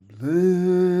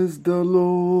Bless the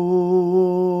Lord,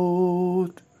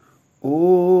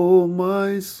 O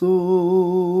my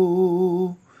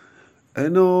soul,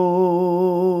 and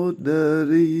all that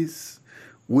is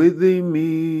within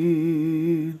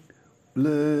me.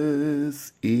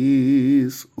 Bless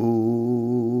His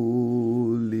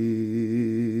holy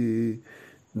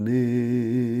name.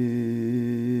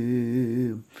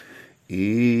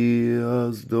 He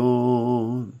has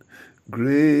done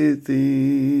great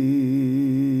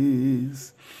things.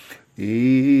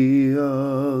 He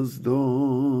has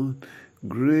done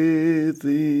great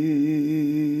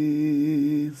things.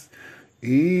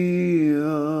 He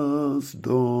has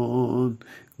done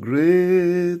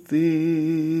great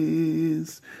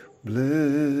things.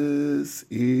 Bless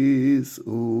His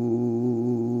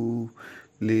holy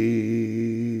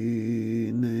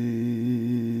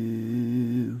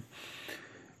name.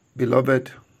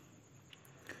 Beloved,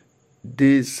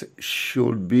 this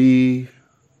should be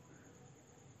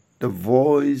the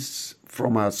voice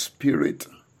from our spirit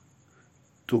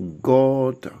to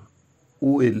God,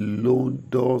 who alone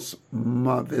does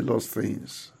marvelous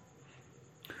things.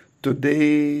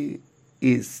 Today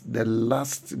is the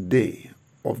last day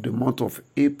of the month of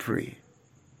April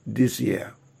this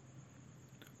year.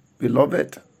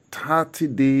 Beloved, 30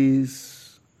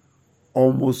 days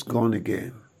almost gone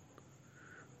again.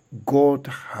 God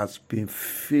has been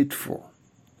faithful.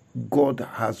 God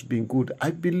has been good. I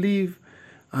believe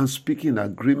and speak in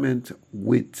agreement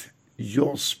with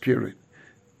your spirit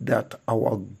that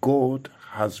our God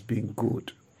has been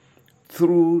good.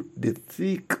 Through the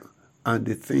thick and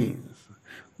the thins,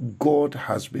 God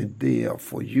has been there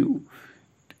for you.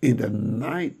 In the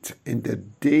night, in the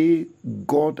day,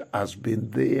 God has been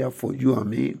there for you and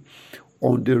me.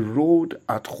 On the road,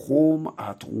 at home,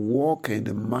 at work, in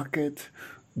the market,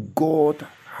 God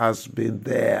has been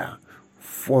there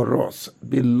for us.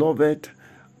 Beloved,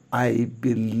 I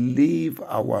believe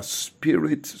our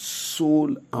spirit,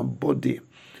 soul, and body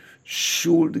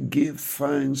should give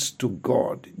thanks to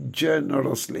God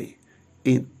generously,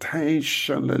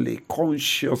 intentionally,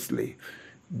 consciously,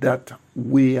 that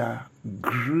we are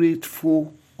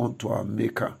grateful unto our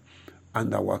Maker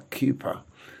and our Keeper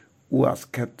who has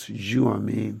kept you and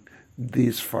me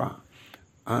this far.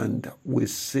 And we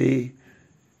say,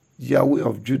 Yahweh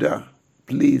of Judah,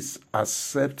 please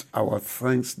accept our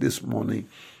thanks this morning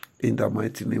in the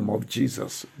mighty name of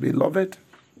Jesus. Beloved,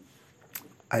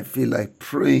 I feel like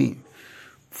praying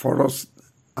for us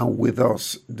and with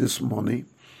us this morning.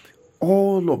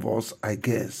 All of us, I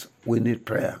guess, we need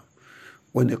prayer.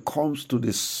 When it comes to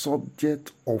the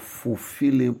subject of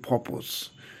fulfilling purpose,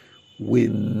 we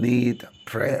need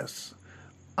prayers.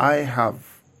 I have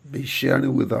been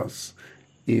sharing with us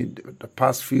in the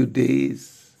past few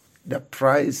days the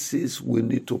prices we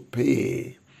need to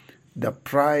pay, the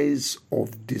price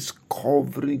of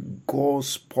discovering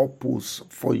God's purpose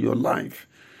for your life.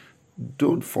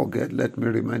 Don't forget, let me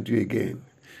remind you again,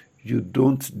 you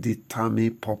don't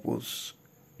determine purpose,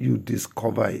 you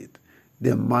discover it.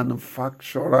 The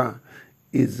manufacturer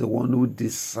is the one who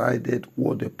decided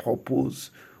what the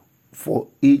purpose for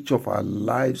each of our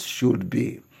lives should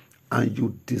be. And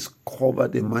you discover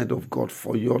the mind of God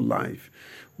for your life.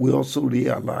 We also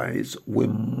realize we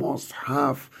must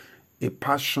have a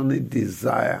passionate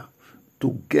desire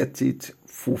to get it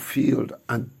fulfilled.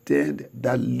 And then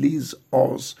that leads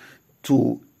us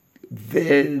to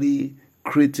very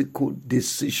critical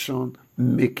decision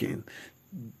making.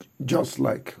 Just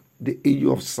like the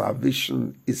issue of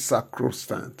salvation is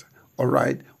sacrosanct. All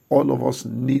right? All of us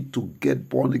need to get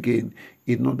born again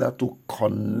in order to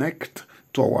connect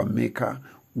to our Maker,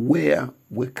 where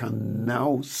we can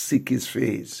now seek His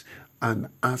face and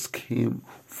ask Him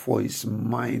for His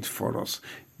mind for us.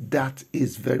 That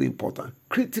is very important.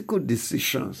 Critical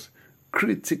decisions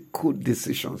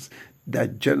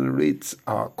that generates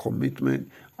our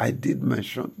commitment. I did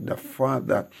mention the fact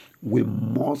that we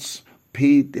must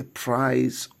pay the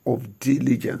price of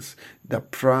diligence, the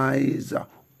price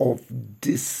of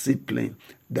discipline,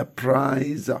 the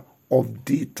price of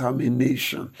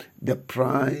determination, the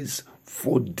price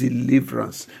for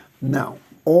deliverance. Now,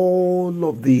 all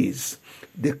of these,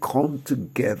 they come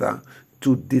together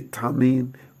to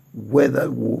determine whether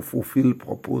we will fulfill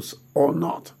purpose or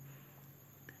not.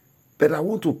 But I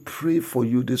want to pray for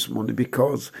you this morning,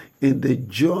 because in the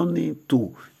journey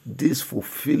to this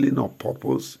fulfilling of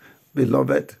purpose,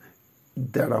 beloved,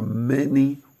 there are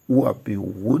many who have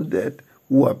been wounded,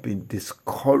 who have been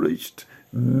discouraged.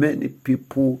 Many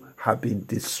people have been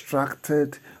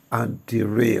distracted and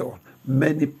derailed.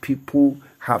 Many people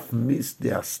have missed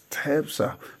their steps.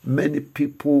 Many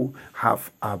people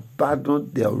have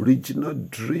abandoned their original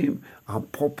dream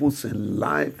and purpose in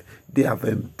life, they have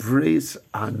embraced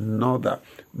another.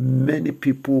 Many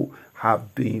people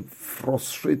have been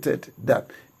frustrated that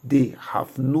they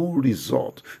have no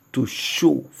result to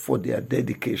show for their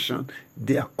dedication,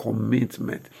 their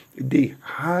commitment. They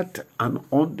had an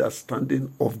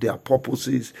understanding of their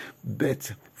purposes,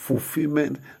 but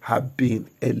fulfillment have been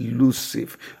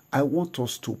elusive. I want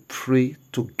us to pray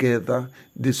together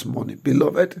this morning.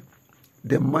 Beloved,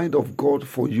 the mind of God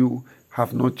for you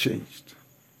have not changed.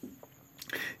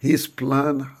 His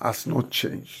plan has not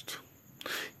changed.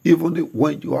 Even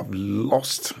when you have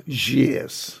lost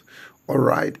years, all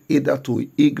right, either to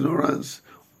ignorance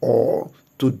or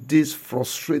to this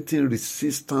frustrating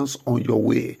resistance on your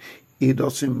way, it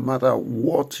doesn't matter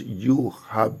what you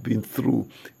have been through.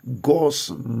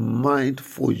 God's mind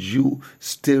for you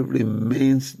still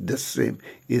remains the same.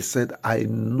 He said, I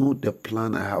know the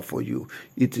plan I have for you.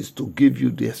 It is to give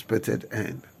you the expected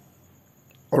end.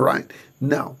 All right.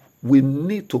 Now, we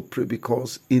need to pray,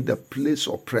 because in the place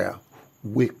of prayer,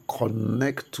 we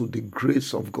connect to the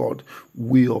grace of God.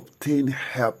 We obtain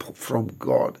help from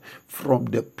God. From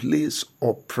the place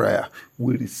of prayer,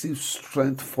 we receive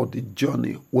strength for the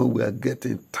journey when we are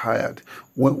getting tired.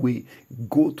 When we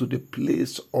go to the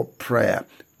place of prayer,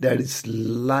 there is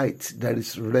light, there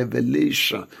is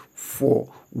revelation for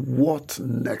what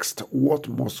next, what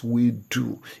must we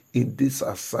do in this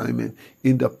assignment.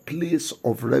 In the place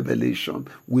of revelation,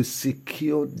 we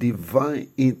secure divine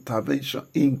intervention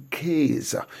in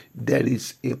case there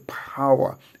is a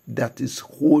power that is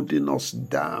holding us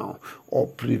down or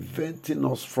preventing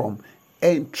us from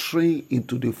entering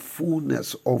into the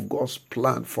fullness of God's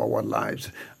plan for our lives.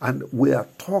 And we are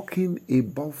talking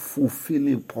about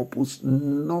fulfilling purpose,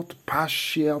 not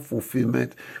partial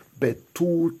fulfillment, but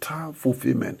total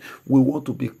fulfillment. We want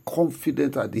to be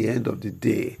confident at the end of the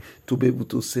day to be able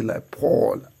to say, like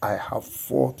Paul, I have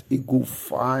fought a good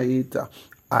fight.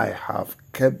 I have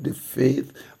kept the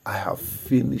faith. I have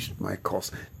finished my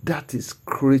course. That is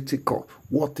critical.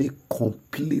 What a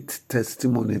complete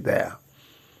testimony there.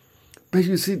 But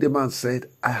you see, the man said,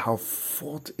 I have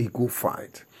fought a good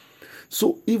fight.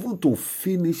 So even to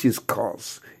finish his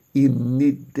course, he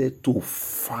needed to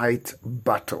fight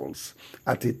battles.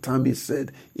 At a time he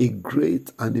said, a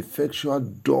great and effectual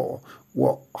door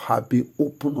will have been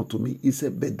opened unto me. He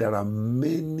said, but there are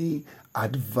many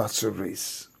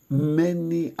adversaries.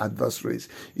 Many adversaries.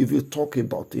 If you talk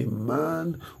about a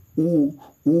man who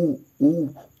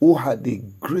had a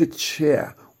great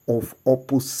share of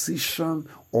opposition,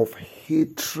 of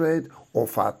hatred,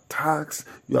 of attacks,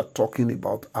 you are talking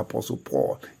about Apostle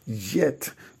Paul. Yet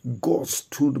God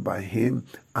stood by him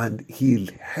and he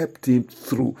helped him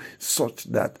through, such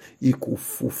that he could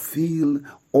fulfill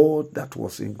all that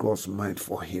was in God's mind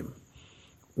for him.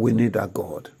 We need that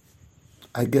God.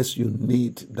 I guess you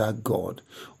need that God.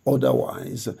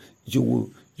 Otherwise,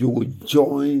 you will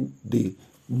join the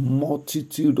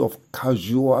multitude of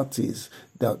casualties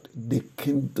that the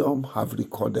kingdom have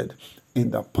recorded in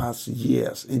the past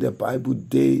years. In the Bible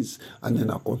days and in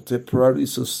our contemporary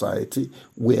society,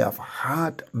 we have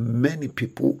had many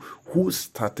people who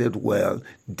started well,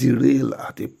 derail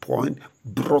at a point,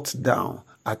 brought down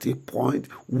at a point,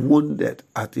 wounded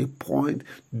at a point,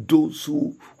 those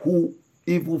who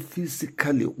even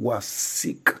physically were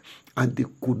sick and they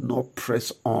could not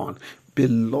press on.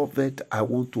 Beloved, I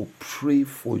want to pray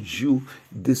for you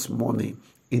this morning.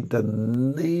 In the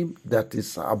name that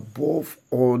is above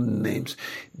all names,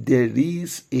 there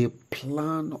is a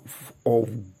plan of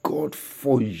God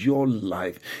for your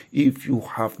life. If you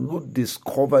have not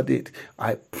discovered it,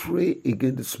 I pray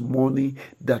again this morning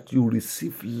that you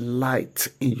receive light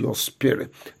in your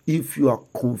spirit. If you are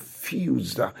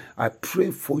confused, I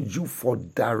pray for you for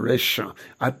direction.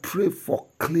 I pray for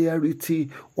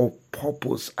clarity of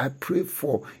purpose. I pray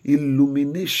for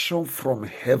illumination from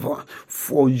heaven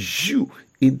for you.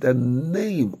 In the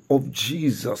name of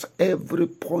Jesus, every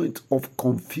point of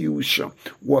confusion,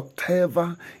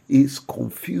 whatever is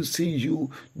confusing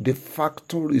you, the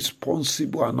factor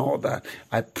responsible and all that,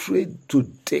 I pray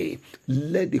today,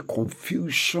 let the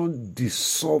confusion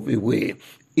dissolve away.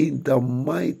 In the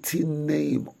mighty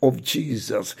name of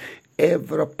Jesus,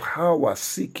 every power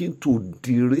seeking to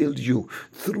derail you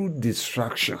through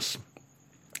distractions,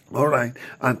 all right,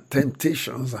 and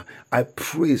temptations, I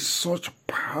pray such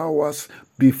powers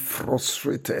be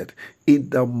frustrated in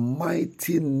the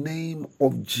mighty name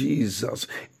of Jesus.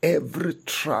 Every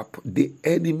trap the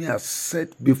enemy has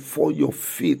set before your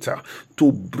feet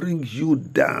to bring you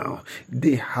down,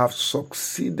 they have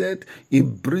succeeded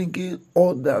in bringing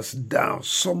others down.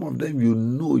 Some of them you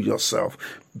know yourself,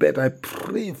 but I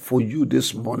pray for you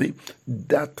this morning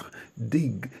that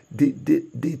the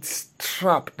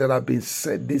trap that have been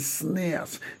set, the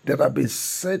snares that have been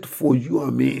set for you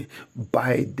and me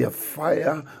by the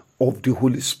fire of the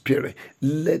Holy Spirit,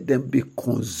 let them be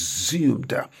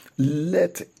consumed.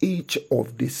 Let each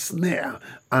of the snare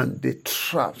and the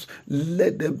traps,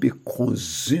 let them be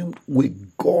consumed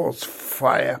with God's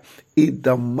fire in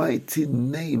the mighty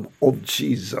name of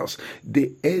Jesus.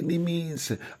 The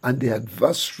enemies and the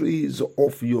adversaries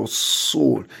of your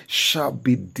soul shall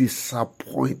be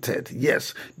disappointed.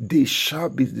 Yes, they shall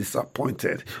be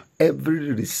disappointed.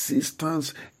 Every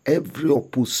resistance, every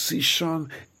opposition,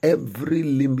 every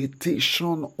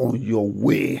limitation on your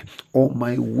way, on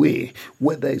my way,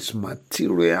 whether it's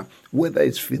material, whether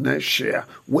it's financial,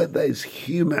 whether it's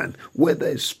human, whether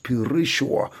it's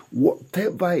spiritual,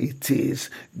 whatever it is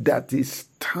that is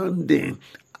standing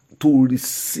to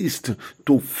resist,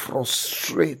 to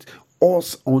frustrate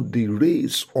us on the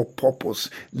race of purpose,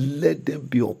 let them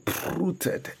be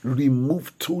uprooted,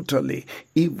 removed totally,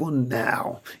 even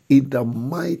now, in the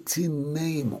mighty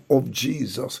name of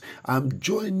Jesus. I'm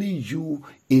joining you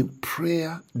in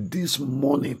prayer this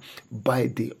morning by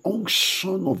the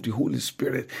unction of the Holy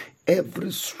Spirit.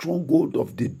 Every stronghold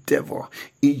of the devil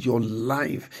in your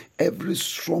life, every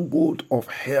stronghold of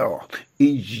hell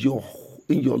in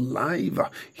your life,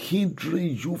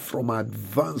 hindering you from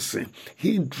advancing,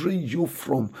 hindering you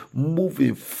from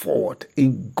moving forward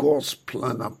in God's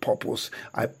plan and purpose.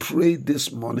 I pray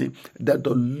this morning that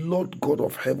the Lord God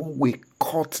of heaven will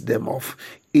cut them off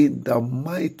in the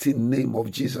mighty name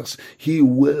of Jesus. He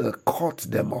will cut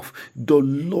them off. The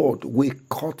Lord will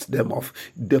cut them off.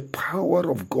 The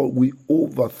power of God will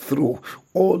overthrow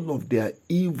all of their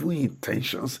evil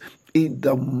intentions in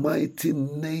the mighty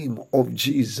name of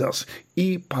Jesus.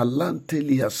 I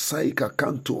palantelia saika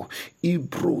kanto,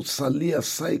 ibro salia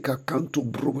saika kanto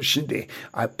broshinde.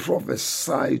 I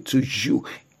prophesy to you,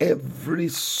 every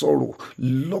sorrow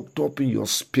locked up in your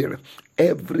spirit,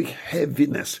 every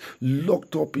heaviness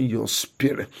locked up in your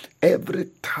spirit, every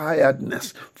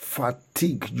tiredness,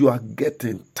 fatigue, you are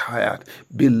getting tired.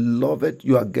 Beloved,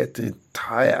 you are getting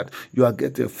tired. You are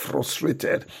getting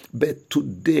frustrated. But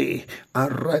today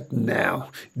and right now,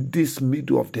 this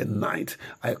middle of the night,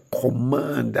 I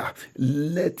command,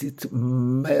 let it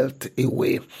melt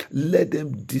away. Let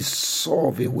them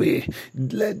dissolve away.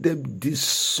 Let them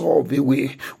dissolve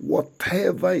away.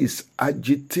 Whatever is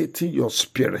agitating your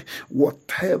spirit,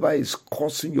 whatever is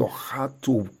causing your heart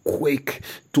to quake,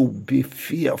 to be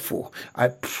fearful, I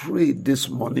pray this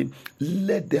morning,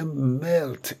 let them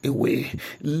melt away.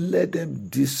 Let them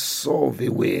dissolve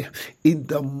away in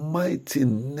the mighty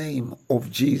name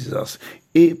of Jesus.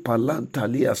 E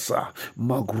palantaliasa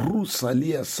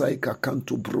magrusalia saika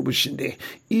kanto brubushinde.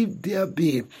 If there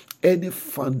be any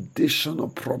foundational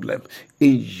problem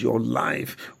in your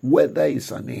life, whether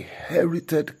it's an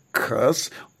inherited curse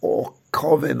or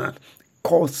covenant,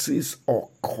 causes or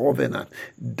covenant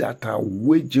that are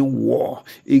waging war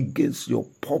against your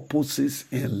purposes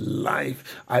in life,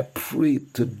 I pray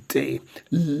today,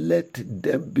 let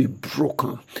them be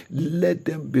broken. Let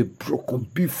them be broken.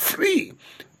 Be free.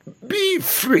 Be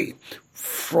free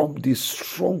from the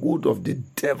stronghold of the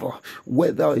devil,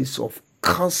 whether it's of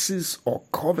curses or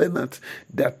covenants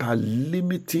that are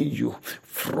limiting you,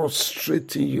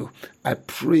 frustrating you. I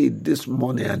pray this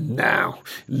morning and now,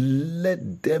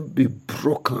 let them be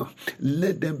broken.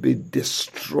 Let them be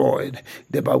destroyed.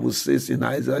 The Bible says in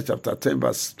Isaiah chapter 10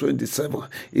 verse 27,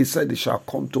 it said, it shall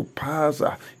come to pass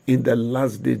in the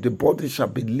last day, the body shall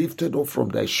be lifted up from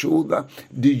thy shoulder,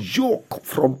 the yoke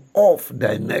from off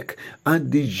thy neck,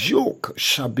 and the yoke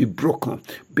shall be broken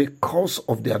because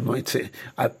of the anointing.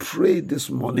 I pray this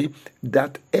morning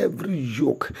that every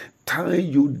yoke tying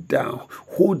you down,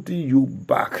 holding you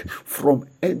back from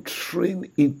entering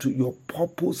into your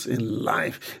purpose in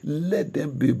life, let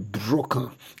them be broken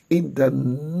in the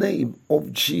name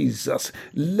of Jesus.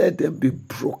 Let them be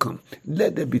broken.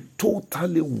 Let them be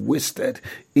totally wasted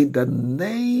in the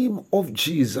name of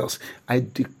Jesus. I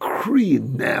decree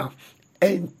now,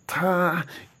 enter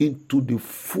into the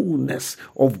fullness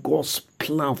of God's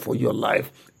plan for your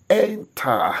life.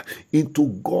 Enter into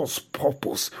God's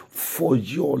purpose for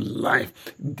your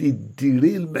life. The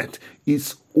derailment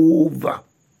is over.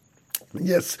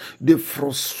 Yes, the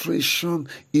frustration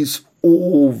is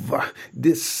over.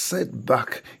 The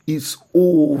setback is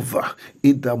over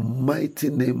in the mighty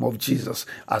name of Jesus.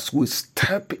 As we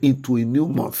step into a new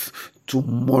month,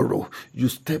 tomorrow, you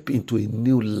step into a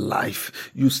new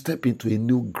life. You step into a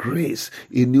new grace,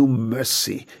 a new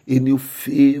mercy, a new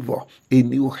favor, a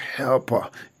new helper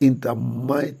in the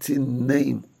mighty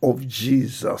name of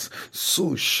Jesus.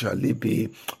 So shall it be.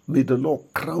 May the Lord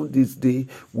crown this day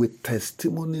with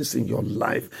testimonies in your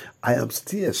life. I am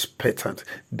still expectant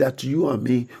that you and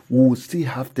me will still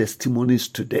have testimonies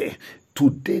today.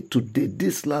 Today,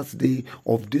 this last day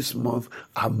of this month,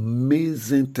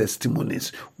 amazing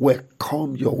testimonies will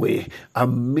come your way.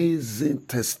 Amazing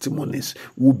testimonies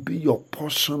will be your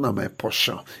portion and my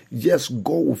portion. Yes,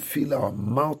 God will fill our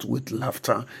mouth with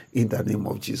laughter in the name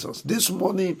of Jesus. This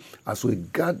morning, as we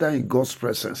gather in God's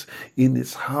presence, in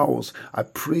His house, I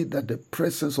pray that the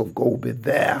presence of God will be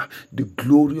there. The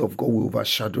glory of God will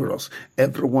overshadow us.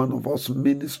 Every one of us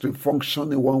ministry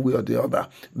functioning one way or the other.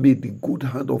 May the good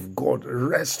hand of God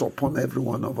rest upon every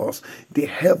one of us. The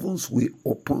heavens will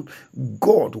open.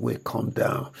 God will come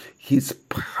down. His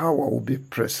power will be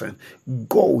present.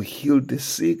 God will heal the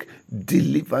sick,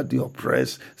 deliver the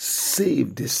oppressed,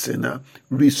 save the sinner,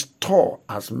 restore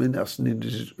as many as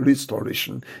need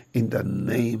restoration in the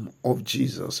name of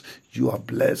Jesus. You are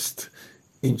blessed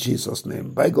in Jesus'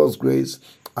 name. By God's grace,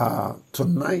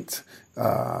 tonight,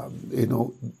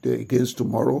 against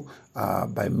tomorrow,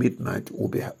 by midnight, we'll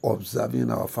be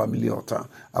observing our family altar.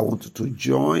 I want you to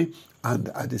join. And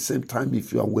at the same time,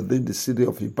 if you are within the city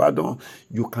of Ibadan,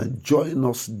 you can join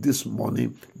us this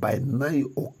morning by 9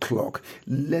 o'clock.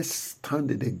 Let's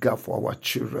stand in the gap for our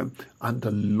children, and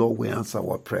the Lord will answer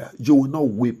our prayer. You will not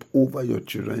weep over your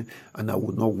children, and I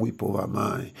will not weep over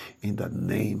mine, in the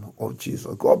name of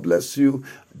Jesus. God bless you.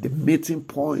 The meeting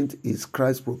point is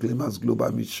Christ Proclaimers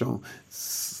Global Mission,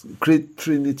 Great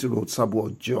Trinity, Road Sabo,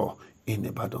 ojoo in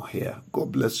Ibadan here.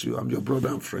 God bless you. I'm your brother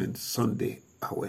and friend, Sunday Awe.